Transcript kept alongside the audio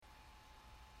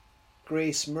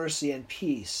Grace, mercy, and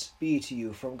peace be to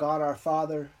you from God our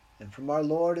Father and from our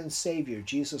Lord and Savior,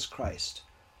 Jesus Christ.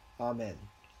 Amen.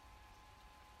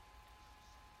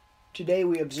 Today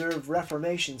we observe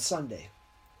Reformation Sunday,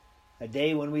 a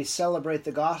day when we celebrate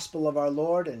the gospel of our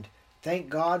Lord and thank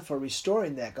God for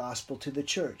restoring that gospel to the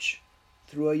church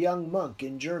through a young monk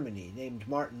in Germany named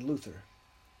Martin Luther.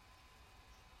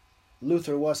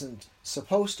 Luther wasn't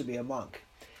supposed to be a monk.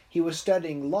 He was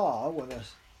studying law when a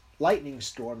lightning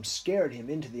storm scared him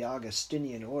into the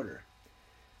Augustinian order.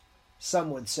 Some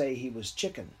would say he was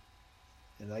chicken,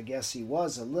 and I guess he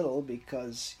was a little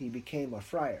because he became a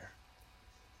friar.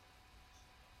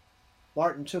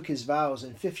 Martin took his vows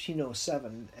in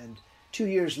 1507, and 2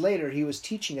 years later he was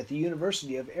teaching at the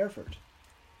University of Erfurt.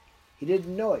 He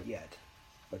didn't know it yet,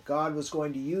 but God was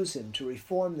going to use him to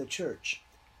reform the church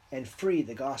and free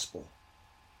the gospel.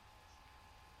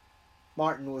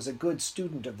 Martin was a good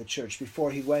student of the church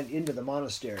before he went into the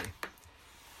monastery.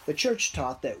 The church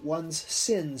taught that one's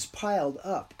sins piled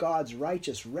up God's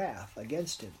righteous wrath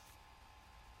against him.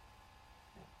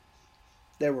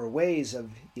 There were ways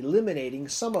of eliminating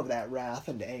some of that wrath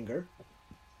and anger,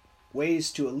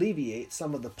 ways to alleviate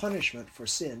some of the punishment for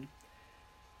sin.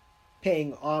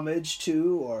 Paying homage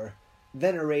to or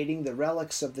venerating the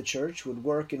relics of the church would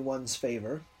work in one's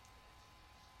favor.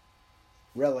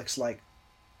 Relics like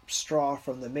straw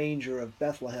from the manger of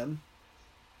Bethlehem,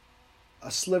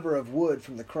 a sliver of wood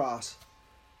from the cross,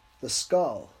 the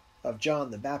skull of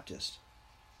John the Baptist.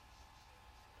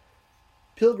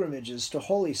 Pilgrimages to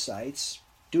holy sites,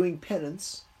 doing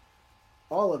penance,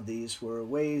 all of these were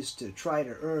ways to try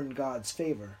to earn God's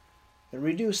favor and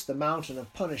reduce the mountain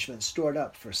of punishment stored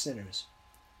up for sinners.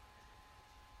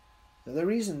 Now, the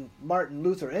reason Martin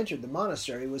Luther entered the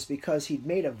monastery was because he'd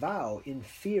made a vow in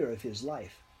fear of his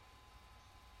life.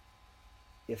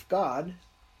 If God,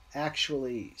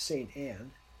 actually St.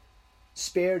 Anne,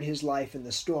 spared his life in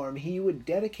the storm, he would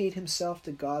dedicate himself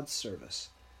to God's service,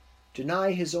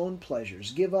 deny his own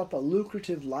pleasures, give up a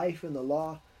lucrative life in the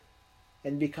law,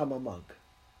 and become a monk.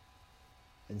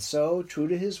 And so, true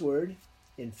to his word,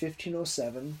 in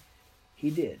 1507, he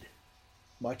did,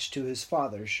 much to his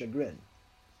father's chagrin.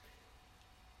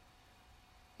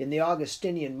 In the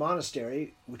Augustinian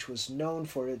monastery, which was known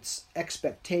for its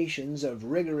expectations of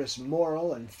rigorous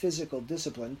moral and physical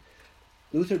discipline,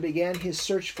 Luther began his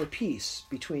search for peace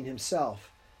between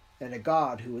himself and a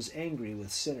God who was angry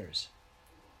with sinners.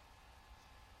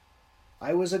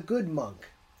 I was a good monk,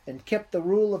 and kept the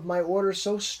rule of my order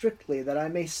so strictly that I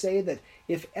may say that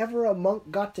if ever a monk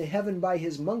got to heaven by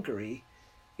his monkery,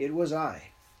 it was I.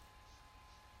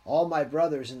 All my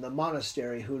brothers in the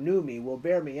monastery who knew me will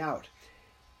bear me out.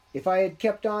 If I had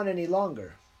kept on any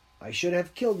longer, I should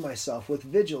have killed myself with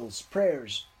vigils,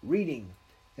 prayers, reading,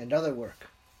 and other work.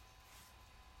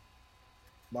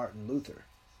 Martin Luther.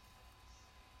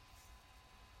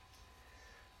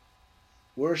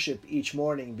 Worship each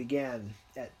morning began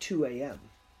at 2 a.m.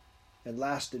 and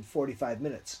lasted 45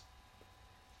 minutes,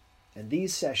 and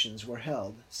these sessions were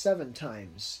held 7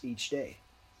 times each day.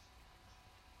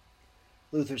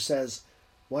 Luther says,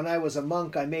 "When I was a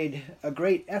monk, I made a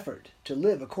great effort to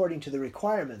live according to the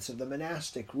requirements of the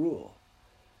monastic rule.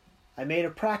 I made a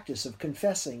practice of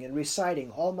confessing and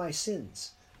reciting all my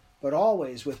sins, but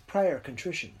always with prior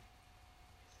contrition.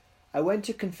 I went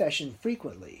to confession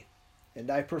frequently, and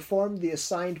I performed the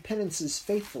assigned penances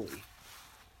faithfully.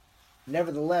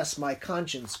 Nevertheless, my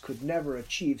conscience could never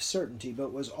achieve certainty,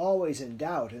 but was always in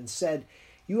doubt, and said,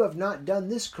 'You have not done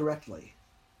this correctly.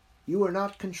 You are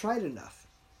not contrite enough.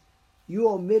 You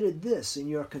omitted this in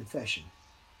your confession.'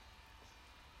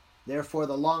 Therefore,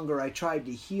 the longer I tried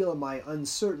to heal my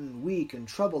uncertain, weak, and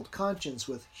troubled conscience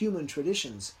with human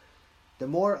traditions, the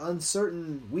more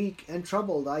uncertain, weak, and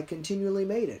troubled I continually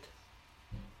made it.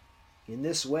 In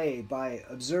this way, by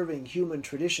observing human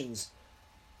traditions,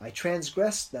 I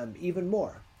transgressed them even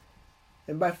more,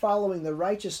 and by following the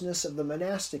righteousness of the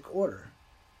monastic order,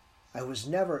 I was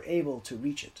never able to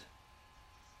reach it."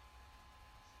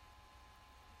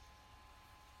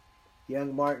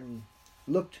 Young Martin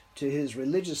looked to his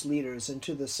religious leaders and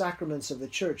to the sacraments of the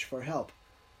church for help.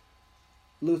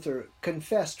 Luther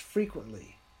confessed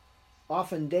frequently,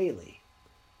 often daily,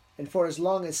 and for as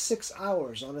long as 6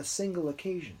 hours on a single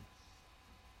occasion.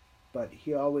 But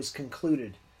he always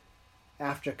concluded,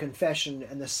 after confession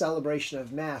and the celebration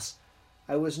of Mass,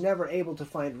 I was never able to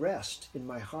find rest in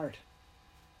my heart.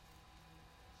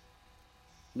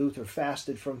 Luther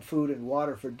fasted from food and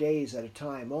water for days at a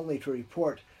time, only to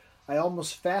report, "I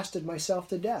almost fasted myself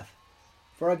to death,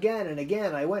 for again and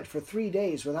again I went for 3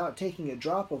 days without taking a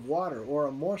drop of water or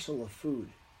a morsel of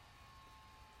food."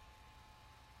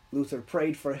 Luther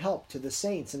prayed for help to the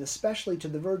saints, and especially to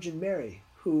the Virgin Mary,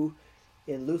 who,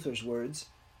 in Luther's words,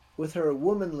 with her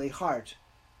womanly heart,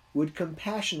 would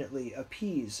compassionately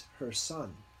appease her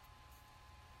Son.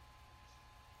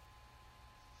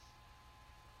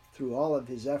 Through all of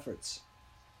his efforts,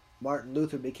 Martin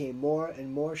Luther became more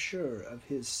and more sure of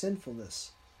his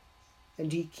sinfulness,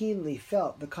 and he keenly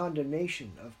felt the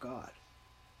condemnation of God.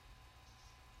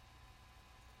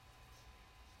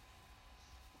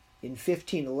 In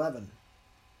 1511,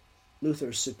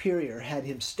 Luther's superior had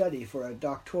him study for a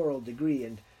doctoral degree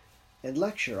and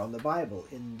lecture on the Bible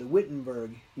in the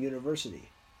Wittenberg University.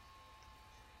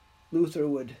 Luther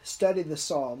would study the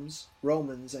Psalms,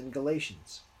 Romans, and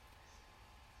Galatians.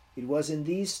 It was in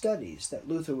these studies that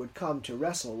Luther would come to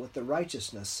wrestle with the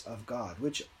righteousness of God,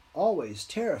 which always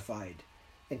terrified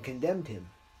and condemned him.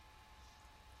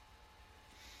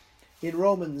 In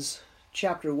Romans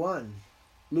chapter 1,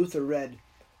 Luther read,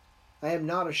 "I am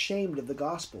not ashamed of the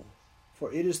gospel,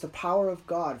 for it is the power of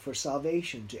God for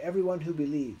salvation to everyone who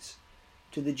believes,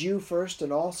 to the Jew first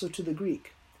and also to the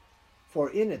Greek. For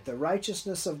in it the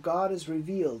righteousness of God is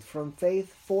revealed from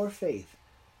faith for faith,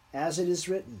 as it is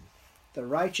written, the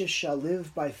righteous shall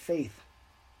live by faith."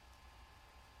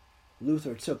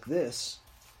 Luther took this,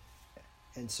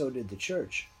 and so did the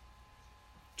Church,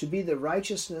 to be the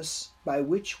righteousness by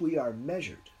which we are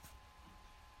measured.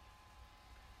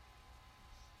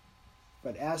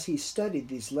 But as he studied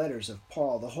these letters of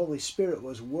Paul, the Holy Spirit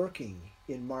was working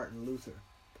in Martin Luther.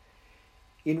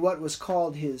 In what was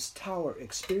called his tower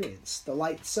experience, the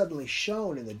light suddenly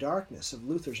shone in the darkness of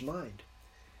Luther's mind.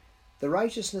 The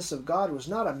righteousness of God was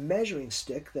not a measuring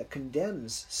stick that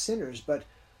condemns sinners, but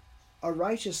a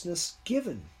righteousness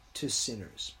given to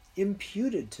sinners,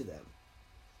 imputed to them.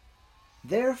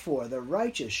 Therefore, the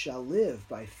righteous shall live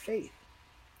by faith.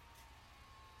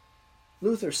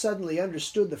 Luther suddenly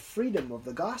understood the freedom of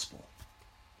the gospel.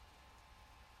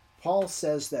 Paul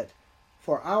says that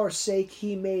for our sake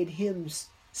he made him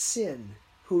sin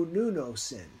who knew no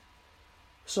sin,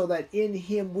 so that in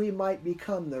him we might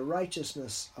become the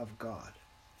righteousness of God.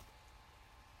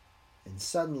 And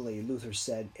suddenly, Luther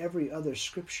said, every other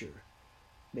scripture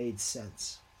made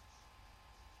sense.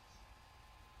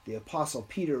 The Apostle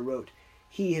Peter wrote,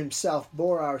 "He himself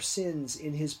bore our sins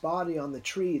in his body on the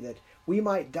tree, that we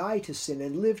might die to sin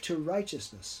and live to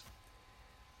righteousness.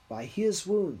 By his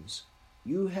wounds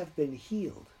you have been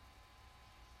healed."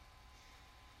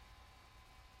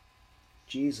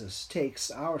 Jesus takes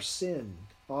our sin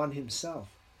on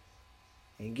himself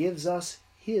and gives us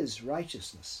his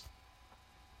righteousness.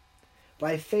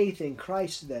 By faith in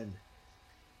Christ, then,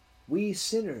 we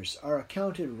sinners are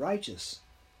accounted righteous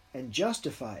and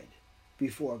justified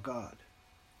before God.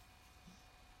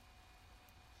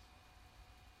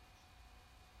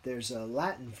 There's a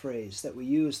Latin phrase that we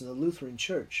use in the Lutheran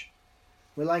Church.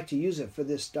 We like to use it for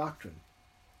this doctrine.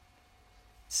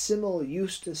 Simul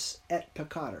justus et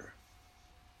peccator.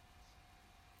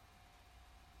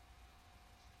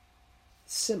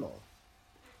 Simul,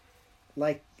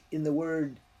 like in the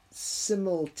word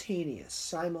simultaneous,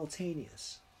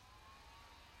 simultaneous.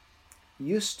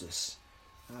 Justus,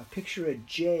 picture a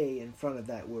J in front of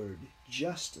that word,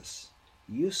 justice,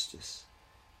 justus,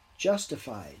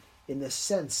 justified in the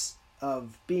sense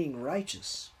of being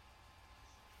righteous.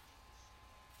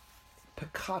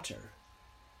 Peccator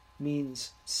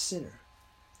means sinner.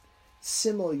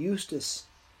 Simul justus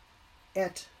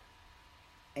et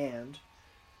and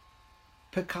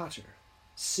peccator.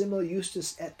 Simul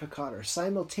justus et peccator,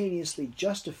 simultaneously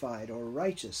justified or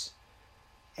righteous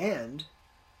and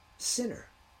sinner.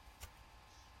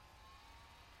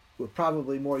 We're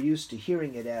probably more used to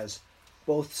hearing it as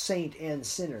both saint and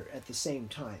sinner at the same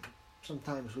time.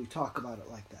 Sometimes we talk about it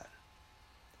like that.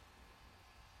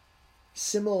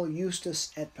 Simul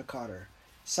justus et peccator,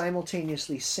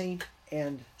 simultaneously saint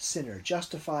and sinner,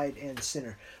 justified and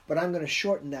sinner. But I'm going to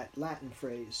shorten that Latin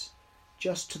phrase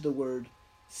just to the word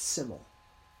simul.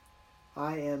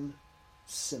 I am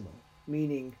simul,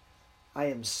 meaning I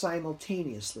am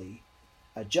simultaneously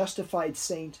a justified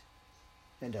saint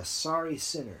and a sorry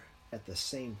sinner at the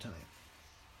same time.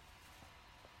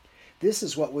 This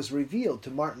is what was revealed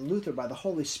to Martin Luther by the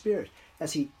Holy Spirit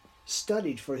as he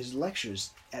studied for his lectures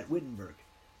at Wittenberg.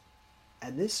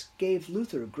 And this gave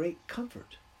Luther great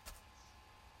comfort.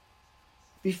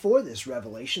 Before this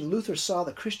revelation, Luther saw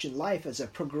the Christian life as a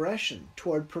progression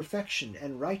toward perfection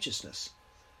and righteousness.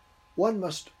 One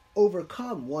must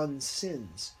overcome one's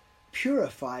sins,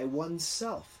 purify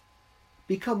oneself,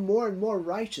 become more and more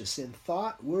righteous in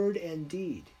thought, word, and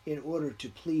deed in order to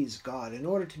please God, in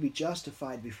order to be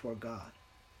justified before God.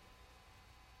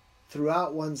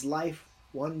 Throughout one's life,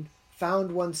 one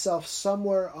found oneself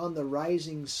somewhere on the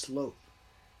rising slope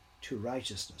to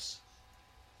righteousness.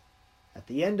 At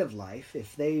the end of life,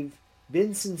 if they've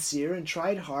been sincere and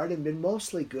tried hard and been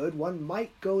mostly good, one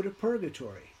might go to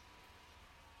purgatory,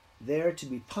 there to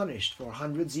be punished for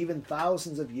hundreds, even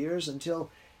thousands of years until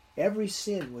every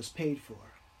sin was paid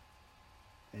for,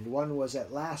 and one was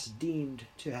at last deemed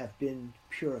to have been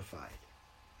purified.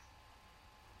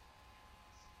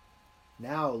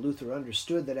 Now Luther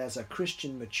understood that as a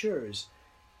Christian matures,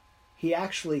 he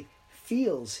actually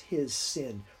feels his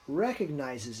sin,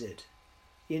 recognizes it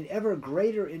in ever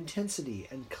greater intensity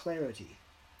and clarity.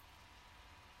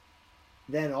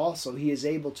 Then also he is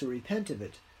able to repent of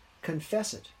it,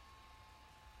 confess it,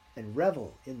 and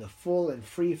revel in the full and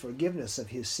free forgiveness of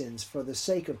his sins for the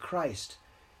sake of Christ,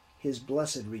 his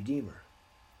blessed Redeemer.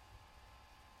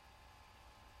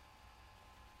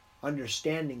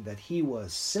 Understanding that he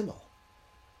was Simmel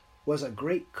was a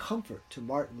great comfort to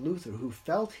Martin Luther, who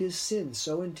felt his sin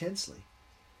so intensely.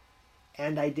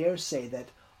 And I dare say that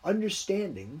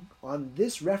understanding on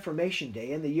this Reformation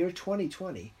Day in the year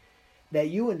 2020 that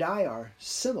you and I are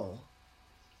Simmel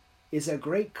is a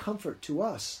great comfort to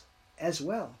us as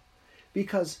well,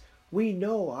 because we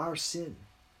know our sin.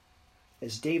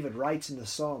 As David writes in the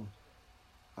Psalm,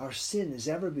 our sin is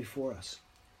ever before us.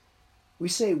 We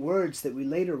say words that we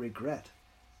later regret.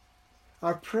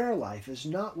 Our prayer life is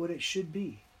not what it should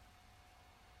be.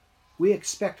 We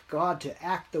expect God to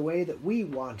act the way that we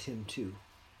want him to.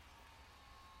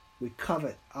 We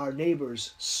covet our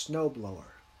neighbor's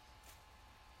snowblower.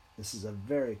 This is a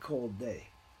very cold day.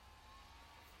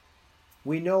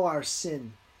 We know our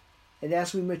sin, and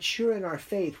as we mature in our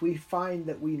faith, we find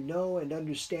that we know and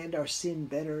understand our sin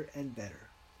better and better.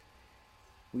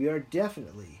 We are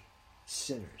definitely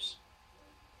sinners.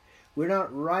 We're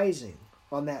not rising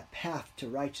on that path to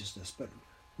righteousness, but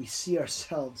we see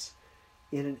ourselves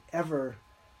in an ever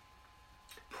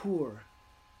poorer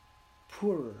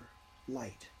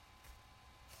light.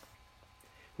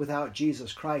 Without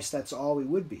Jesus Christ, that's all we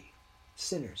would be,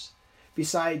 sinners.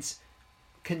 Besides,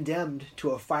 condemned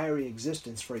to a fiery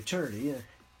existence for eternity. And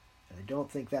I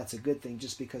don't think that's a good thing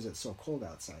just because it's so cold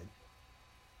outside.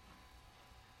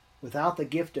 Without the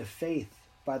gift of faith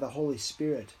by the Holy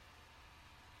Spirit,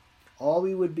 all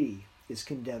we would be is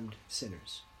condemned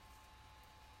sinners.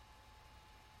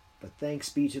 But thanks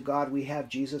be to God we have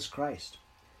Jesus Christ.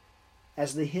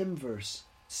 As the hymn verse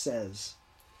says,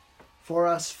 "For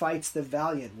us fights the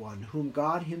valiant one, whom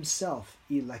God himself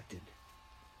elected.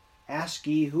 Ask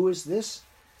ye, who is this?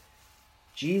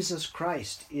 Jesus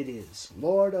Christ it is,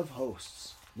 Lord of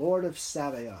hosts, Lord of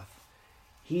Sabaoth.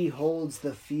 He holds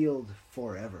the field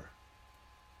forever."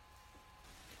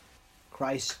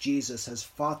 Christ Jesus has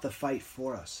fought the fight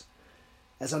for us.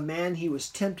 As a man, he was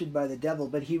tempted by the devil,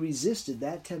 but he resisted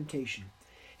that temptation.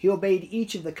 He obeyed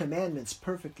each of the commandments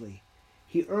perfectly.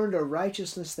 He earned a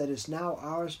righteousness that is now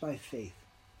ours by faith.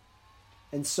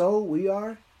 And so we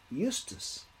are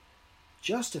justus,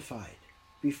 justified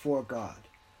before God,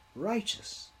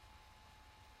 righteous.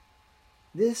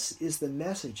 This is the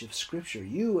message of Scripture.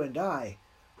 You and I,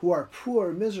 who are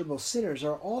poor, miserable sinners,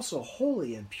 are also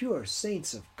holy and pure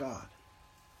saints of God.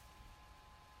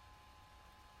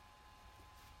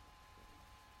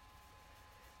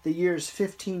 The years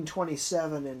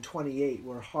 1527 and 28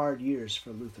 were hard years for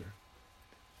Luther.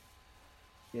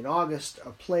 In August,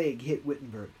 a plague hit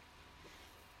Wittenberg.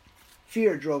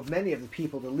 Fear drove many of the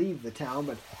people to leave the town,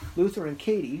 but Luther and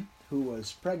Katie, who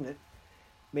was pregnant,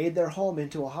 made their home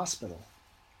into a hospital.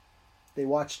 They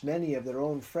watched many of their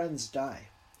own friends die.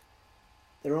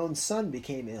 Their own son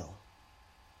became ill.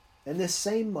 And this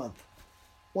same month,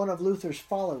 one of Luther's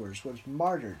followers was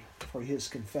martyred for his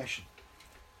confession,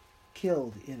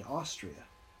 killed in Austria.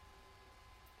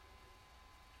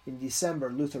 In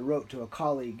December, Luther wrote to a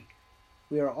colleague,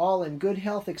 "We are all in good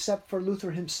health except for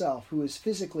Luther himself, who is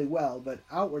physically well, but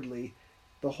outwardly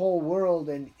the whole world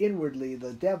and inwardly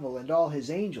the devil and all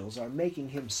his angels are making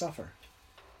him suffer."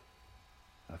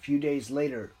 A few days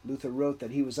later, Luther wrote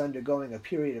that he was undergoing a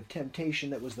period of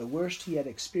temptation that was the worst he had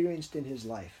experienced in his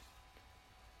life.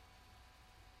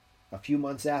 A few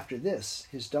months after this,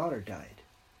 his daughter died.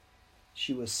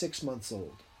 She was 6 months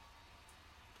old.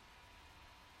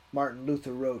 Martin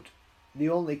Luther wrote, "The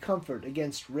only comfort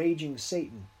against raging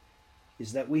Satan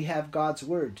is that we have God's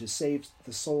word to save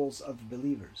the souls of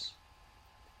believers."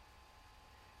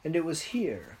 And it was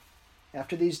here,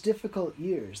 after these difficult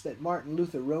years, that Martin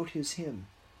Luther wrote his hymn,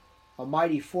 "A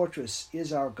mighty fortress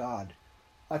is our God,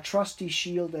 a trusty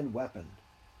shield and weapon.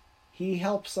 He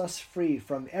helps us free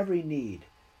from every need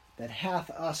that hath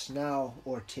us now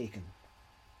o'ertaken."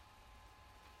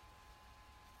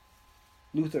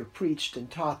 Luther preached and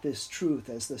taught this truth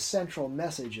as the central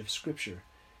message of Scripture.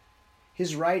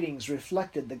 His writings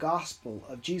reflected the gospel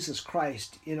of Jesus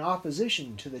Christ in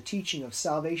opposition to the teaching of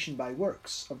salvation by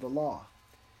works of the law.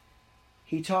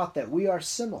 He taught that we are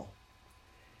simul,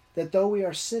 that though we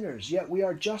are sinners, yet we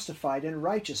are justified and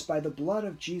righteous by the blood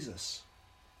of Jesus.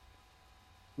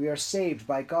 We are saved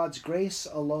by God's grace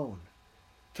alone,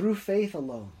 through faith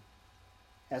alone,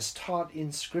 as taught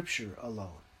in Scripture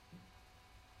alone.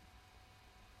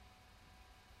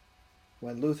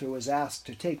 When Luther was asked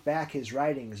to take back his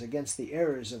writings against the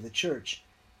errors of the Church,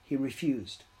 he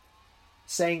refused,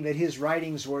 saying that his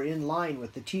writings were in line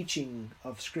with the teaching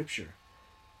of Scripture,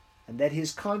 and that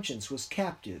his conscience was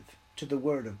captive to the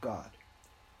Word of God.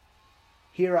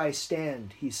 "Here I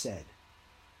stand," he said.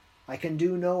 "I can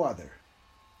do no other.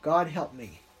 God help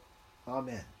me.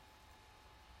 Amen."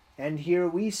 And here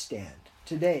we stand,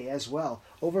 today as well,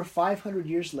 over 500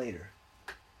 years later.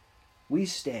 We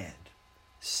stand,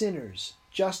 sinners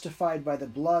justified by the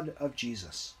blood of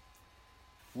Jesus.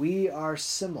 We are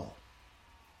simul.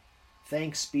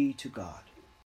 Thanks be to God.